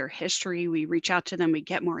forms, their history. We reach out to them, we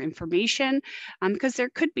get more information because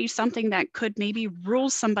there could be something that could maybe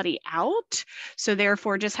rule somebody out. So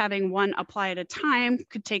therefore, just having one apply at a time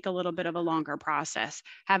could take a little bit of a longer process.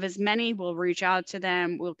 Have as many, we'll reach out to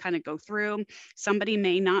them, we'll kind of go through. Somebody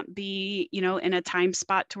may not be, in a time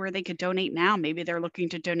spot to where they could donate now. Maybe they're looking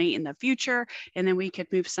to donate in the future, and then we could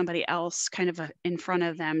move somebody else kind of in front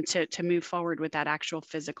of them to move forward with that actual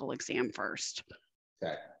physical exam first.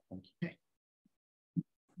 Okay. Okay.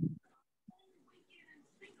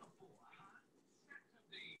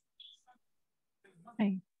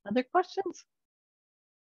 Okay. Other questions?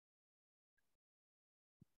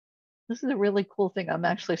 This is a really cool thing. I'm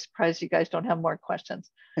actually surprised you guys don't have more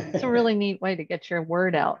questions. It's a really neat way to get your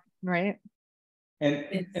word out, right?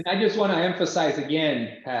 And I just want to emphasize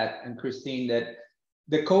again, Pat and Christine, that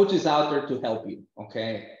the coach is out there to help you.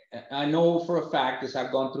 Okay. I know for a fact, as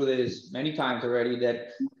I've gone through this many times already, that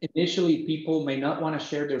initially people may not want to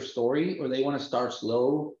share their story, or they want to start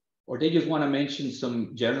slow, or they just want to mention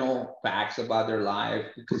some general facts about their life.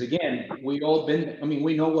 Because again, we all been, I mean,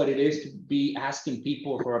 we know what it is to be asking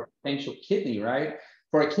people for a potential kidney, right?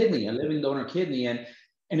 For a kidney, a living donor kidney. And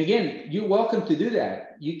again, you're welcome to do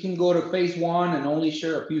that. You can go to phase 1 and only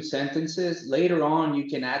share a few sentences. Later on, you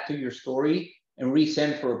can add to your story and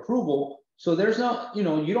resend for approval. So there's no, you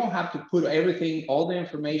know, you don't have to put everything, all the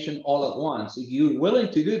information all at once. If you're willing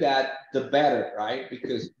to do that, the better, right?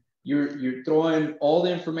 Because you're throwing all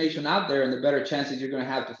the information out there, and the better chances you're going to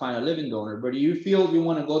have to find a living donor. But if you feel you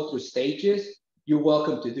want to go through stages, you're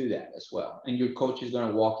welcome to do that as well. And your coach is going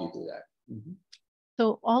to walk you through that. Mm-hmm.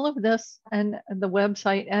 So all of this and the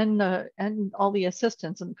website and all the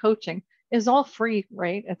assistance and coaching is all free,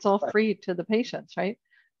 right? It's all free to the patients, right?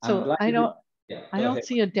 So I don't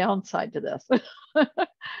see a downside to this.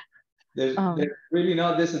 There's really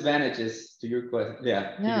no disadvantages to your question.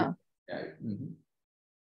 Yeah. Mm-hmm.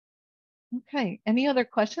 Okay. Any other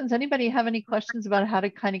questions? Anybody have any questions about how to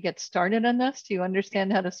kind of get started on this? Do you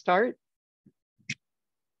understand how to start?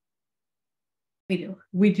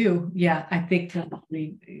 We do. Yeah, I think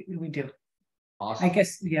we do. Awesome. I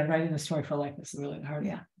guess, yeah, writing the story for life is really hard.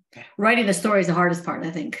 Yeah. Writing the story is the hardest part,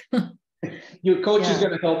 I think. Your coach is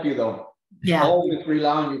going to help you, though. Yeah. Always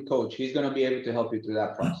rely on your coach. He's going to be able to help you through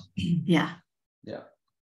that process. Yeah. Yeah.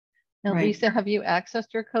 Now, Lisa, have you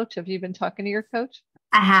accessed your coach? Have you been talking to your coach?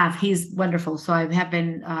 I have. He's wonderful. So I have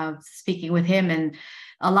been speaking with him, and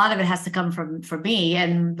a lot of it has to come from me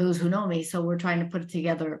and those who know me. So we're trying to put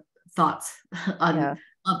together thoughts on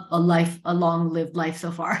a long-lived life so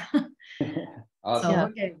far.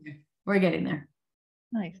 Awesome. So we're getting there.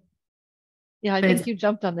 Nice. Yeah, I think you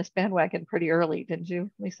jumped on this bandwagon pretty early, didn't you,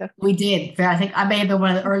 Lisa? We did. I think I may have been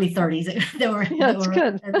one of the early 30s. That's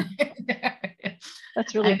good.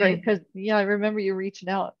 That's really great because I remember you reaching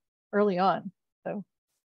out early on. So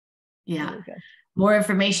yeah, really more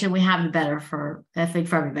information we have, the better for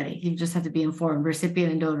everybody. You just have to be informed.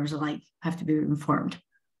 Recipient and donors alike have to be informed.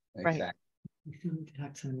 Exactly.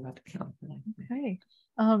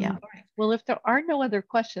 Okay. Well, if there are no other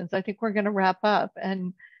questions, I think we're going to wrap up.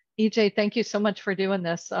 And EJ, thank you so much for doing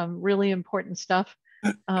this. Really important stuff.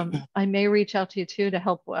 I may reach out to you too to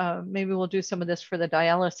help. Maybe we'll do some of this for the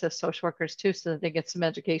dialysis social workers too, so that they get some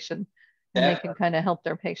education and they can kind of help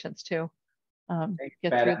their patients too.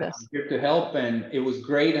 Get through this. I'm here to help, and it was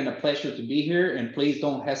great and a pleasure to be here. And please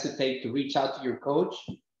don't hesitate to reach out to your coach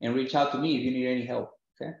and reach out to me if you need any help.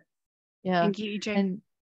 Okay. Yeah. Thank you, EJ. And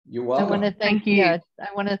you're welcome. I want to thank you. Yeah,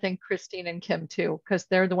 I want to thank Christine and Kim too, because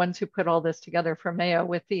they're the ones who put all this together for Mayo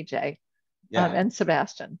with EJ and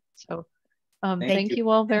Sebastian. So thank you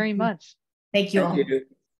all very much. Thank you all. Thank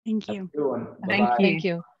you. Thank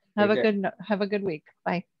you. Have a good week.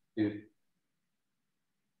 Bye. Dude.